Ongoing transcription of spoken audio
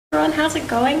Everyone, how's it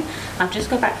going? I've just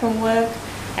got back from work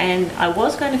and I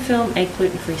was going to film a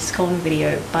gluten-free scone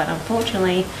video, but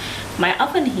unfortunately my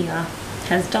oven here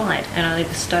has died and only the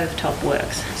stovetop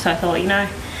works. So I thought, you know,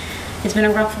 it's been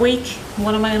a rough week.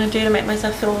 What am I going to do to make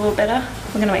myself feel a little better?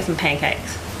 We're going to make some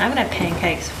pancakes. I haven't had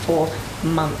pancakes for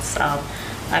months. I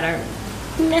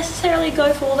don't necessarily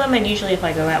go for them, and usually if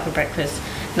I go out for breakfast,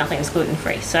 nothing's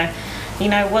gluten-free. So, you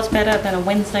know, what's better than a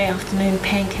Wednesday afternoon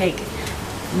pancake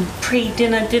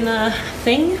pre-dinner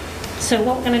thing? So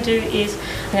what we're going to do is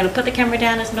I'm going to put the camera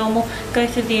down as normal, go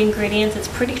through the ingredients. It's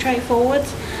pretty straightforward,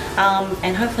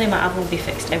 and hopefully my oven will be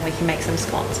fixed and we can make some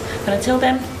scones. But until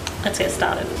then, let's get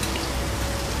started.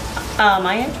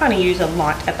 I am trying to use a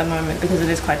light at the moment because it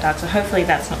is quite dark, so hopefully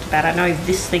that's not too bad. I know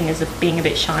this thing is being a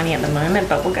bit shiny at the moment,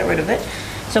 but we'll get rid of it.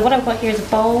 So what I've got here is a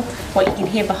bowl. What you can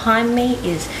hear behind me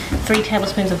is 3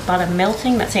 tablespoons of butter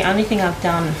melting. That's the only thing I've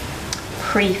done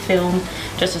pre-film,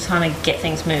 just to kind of get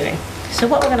things moving. So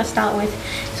what we're going to start with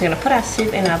is we're going to put our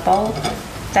sieve in our bowl.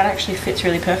 That actually fits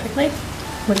really perfectly.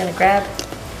 We're going to grab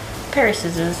a pair of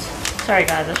scissors. Sorry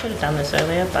guys, I should have done this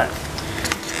earlier, but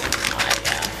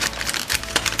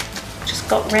I just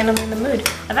got randomly in the mood.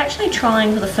 I'm actually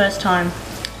trying for the first time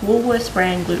Woolworths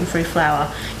brand gluten-free flour.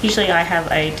 Usually I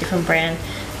have a different brand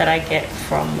that I get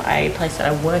from a place that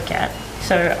I work at.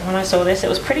 So when I saw this, it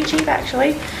was pretty cheap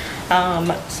actually.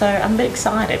 So I'm a bit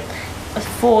excited.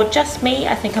 For just me,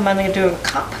 I think I'm only going to do a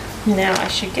cup. Now I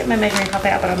should get my measuring cup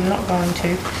out, but I'm not going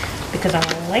to because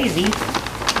I'm lazy. Just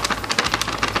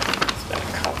about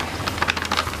a cup.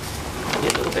 Probably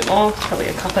a little bit more, probably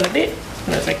a cup and a bit.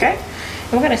 That's okay.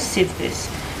 And we're going to sieve this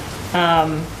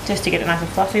just to get it nice and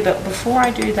fluffy. But before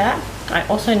I do that, I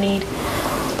also need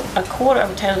a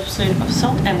 1/4 tablespoon of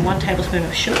salt and 1 tablespoon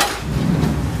of sugar.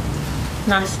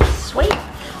 Nice and sweet.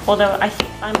 Although I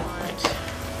think I might,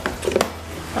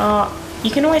 you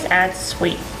can always add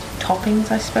sweet toppings,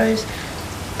 I suppose,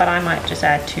 but I might just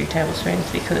add 2 tablespoons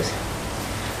because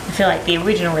I feel like the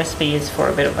original recipe is for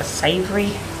a bit of a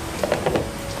savoury.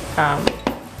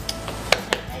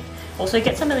 Also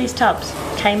get some of these tubs,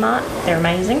 Kmart, they're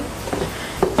amazing.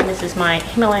 And this is my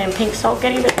Himalayan pink salt,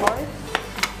 getting a bit low.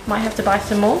 Might have to buy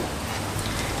some more.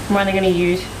 I'm only going to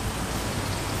use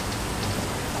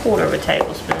 1/4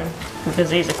 tablespoon because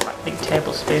these are quite big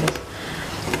tablespoons.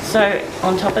 So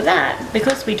on top of that,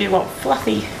 because we do want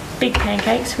fluffy big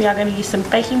pancakes, we are going to use some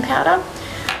baking powder.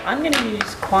 I'm going to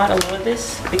use quite a lot of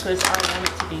this because I want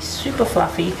it to be super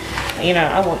fluffy. You know,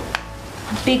 I want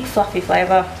big fluffy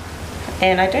flavour,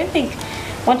 and I don't think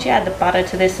once you add the butter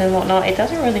to this and whatnot, it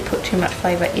doesn't really put too much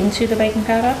flavour into the baking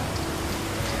powder.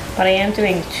 But I am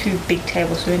doing 2 big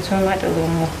tablespoons, so I might do a little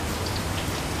more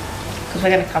because we're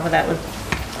going to cover that with,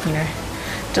 you know,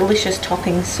 delicious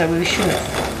toppings, so we shouldn't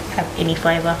have any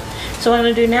flavour. So what I'm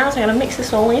going to do now is I'm going to mix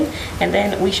this all in, and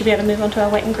then we should be able to move on to our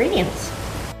wet ingredients.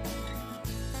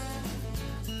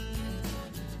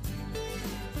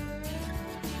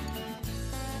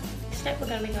 Next step, we're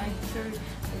going to be going through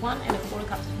 1 1/4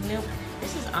 cups of milk.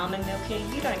 This is almond milk here.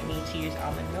 You don't need to use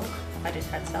almond milk. I just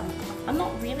had some. I'm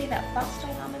not really that fussed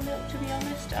on almond milk, to be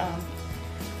honest.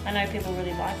 I know people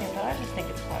really like it, but I just think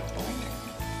it's quite bland.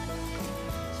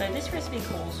 So this recipe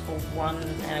calls for 1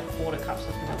 1/4 cups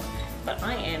of milk, but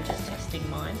I am just testing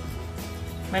mine.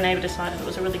 My neighbour decided it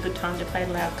was a really good time to play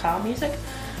loud car music.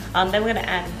 Then we're going to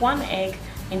add 1 egg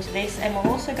into this, and we're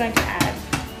also going to add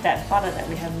that butter that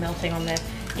we have melting on there.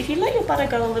 If you let your butter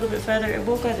go a little bit further, it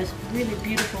will go this really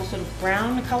beautiful sort of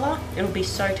brown colour. It'll be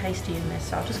so tasty in this,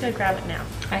 so I'll just go grab it now.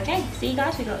 Okay, so you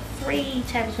guys, we've got 3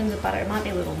 tablespoons of butter. It might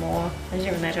be a little more, as you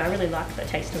can imagine. I really like the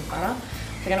taste of butter.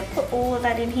 We're going to put all of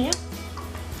that in here.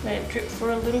 Let it drip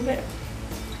for a little bit.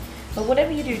 But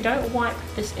whatever you do, don't wipe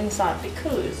this inside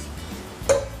because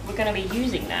we're going to be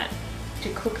using that to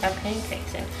cook our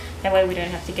pancakes in. That way we don't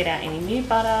have to get out any new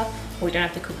butter, or we don't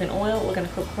have to cook in oil. We're going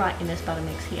to cook right in this butter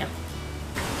mix here.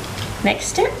 Next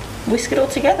step, whisk it all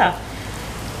together.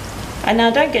 And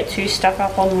now don't get too stuck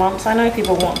up on lumps. I know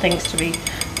people want things to be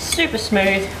super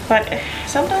smooth, but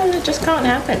sometimes it just can't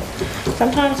happen.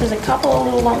 Sometimes there's a couple of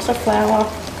little lumps of flour,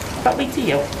 but big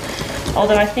deal.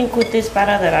 Although I think with this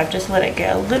batter that I've just let it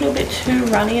get a little bit too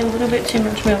runny, a little bit too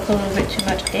much milk, a little bit too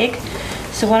much egg.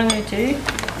 So what I'm going to do,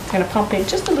 I'm going to pump in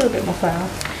just a little bit more flour.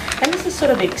 And this is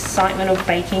sort of the excitement of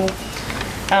baking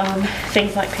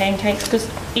things like pancakes, because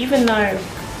even though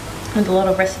with a lot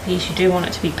of recipes you do want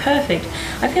it to be perfect,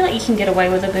 I feel like you can get away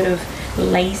with a bit of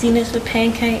laziness with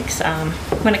pancakes.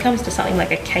 When it comes to something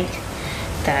like a cake,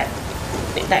 that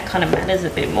kind of matters a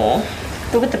bit more.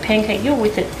 But with the pancake, you're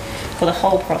with it for the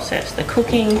whole process, the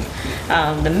cooking,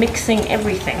 the mixing,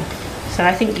 everything. So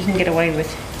I think you can get away with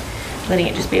letting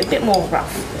it just be a bit more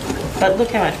rough. But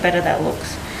look how much better that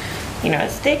looks. You know,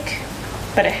 it's thick,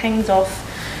 but it hangs off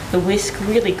the whisk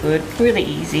really good, really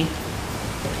easy.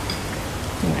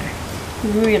 You know,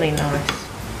 really nice.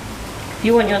 If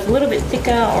you want yours a little bit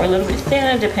thicker or a little bit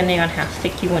thinner, depending on how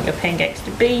thick you want your pancakes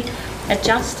to be,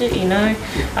 adjust it, you know.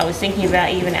 I was thinking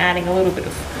about even adding a little bit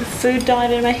of food dye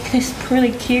to make this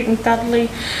really cute and cuddly,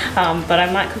 but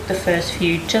I might cook the first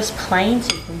few just plain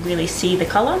so you can really see the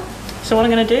colour. So what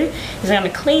I'm going to do is I'm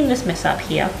going to clean this mess up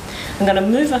here. I'm going to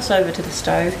move us over to the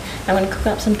stove and I'm going to cook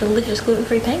up some delicious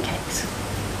gluten-free pancakes.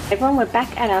 Everyone, we're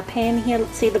back at our pan here.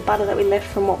 Let's see the butter that we left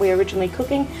from what we were originally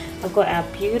cooking. I've got our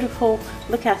beautiful,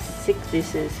 look how thick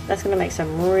this is. That's going to make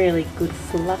some really good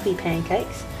fluffy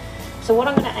pancakes. So what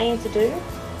I'm going to aim to do,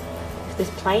 if this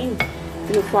plane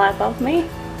didn't fly above me,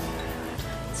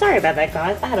 sorry about that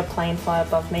guys, I had a plane fly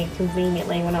above me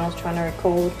conveniently when I was trying to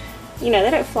record. You know,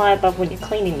 they don't fly above when you're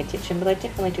cleaning the kitchen, but they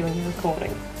definitely do when you're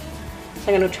recording.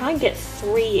 So I'm going to try and get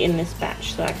 3 in this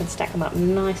batch so I can stack them up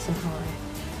nice and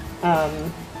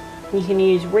high. You can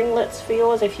use ringlets for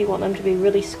yours if you want them to be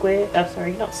really square. Oh,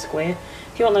 sorry, not square.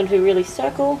 If you want them to be really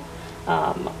circle,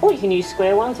 or you can use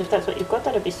square ones if that's what you've got.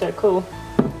 That'd be so cool.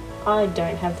 I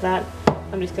don't have that.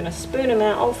 I'm just going to spoon them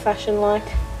out old-fashioned like.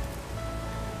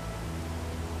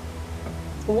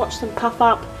 Watch them puff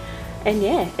up, and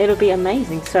yeah, it'll be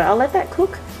amazing. So I'll let that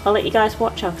cook. I'll let you guys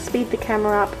watch. I'll speed the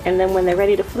camera up, and then when they're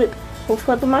ready to flip, we'll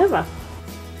flip them over.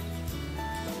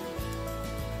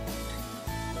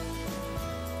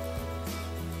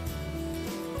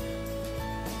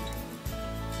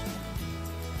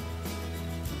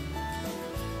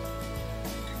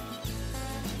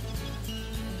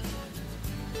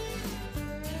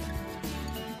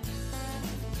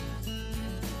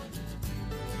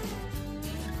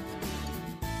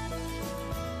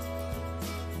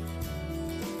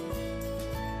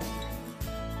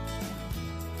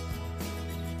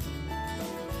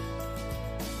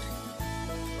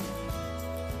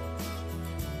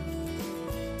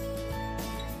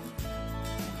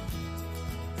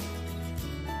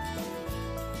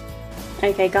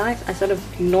 Okay guys, I sort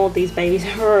of ignored these babies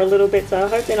for a little bit, so I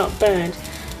hope they're not burned.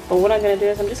 But what I'm going to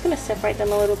do is I'm just going to separate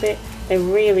them a little bit. They're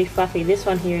really fluffy. This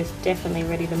one here is definitely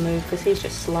ready to move because he's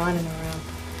just sliding around.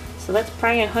 So let's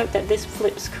pray and hope that this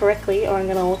flips correctly or I'm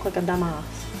going to look like a dumbass.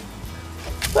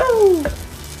 Woo!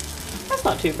 That's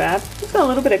not too bad. It's got a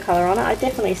little bit of colour on it. I've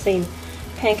definitely seen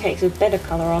pancakes with better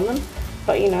colour on them.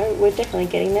 But you know, we're definitely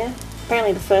getting there.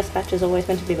 Apparently the first batch is always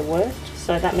meant to be the worst.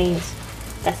 So that means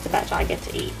that's the batch I get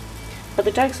to eat. But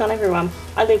the joke's on everyone.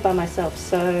 I live by myself,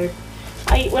 so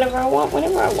I eat whatever I want,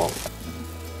 whenever I want.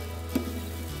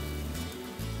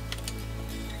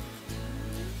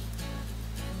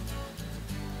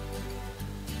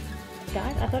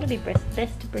 Guys, I thought it'd be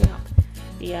best to bring up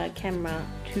the camera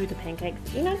to the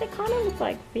pancakes. You know, they kind of look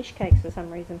like fish cakes for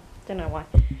some reason. Don't know why.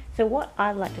 So what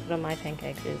I like to put on my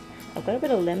pancakes is, I've got a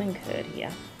bit of lemon curd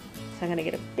here. So I'm going to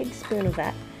get a big spoon of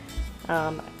that.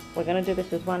 We're going to do this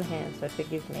with one hand, so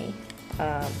forgive me.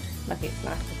 Lucky it's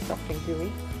nice and soft and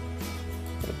gooey.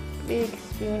 Put a big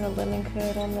spoon of lemon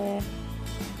curd on there.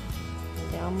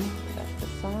 Yum, that's the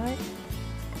side.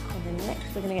 And then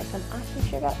next we're going to get some icing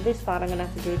sugar. This part I'm going to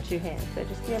have to do with 2 hands, so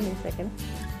just give me a second.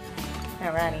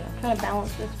 Alrighty, I'm trying to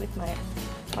balance this with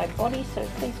my body, so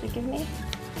please forgive me.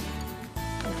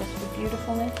 And just for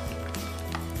beautifulness,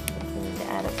 we need to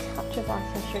add a touch of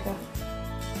icing sugar.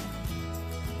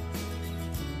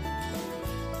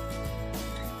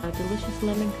 A delicious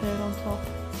lemon curd on top.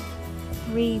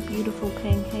 3 beautiful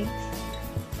pancakes.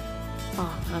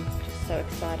 Oh, I'm just so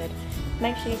excited.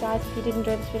 Make sure you guys, if you did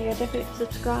enjoy this video, definitely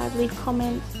subscribe, leave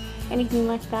comments, anything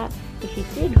like that. If you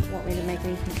did want me to make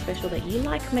anything special that you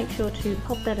like, make sure to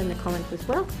pop that in the comments as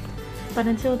well. But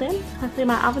until then, hopefully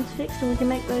my oven's fixed and we can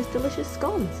make those delicious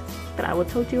scones. But I will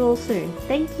talk to you all soon.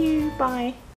 Thank you, bye.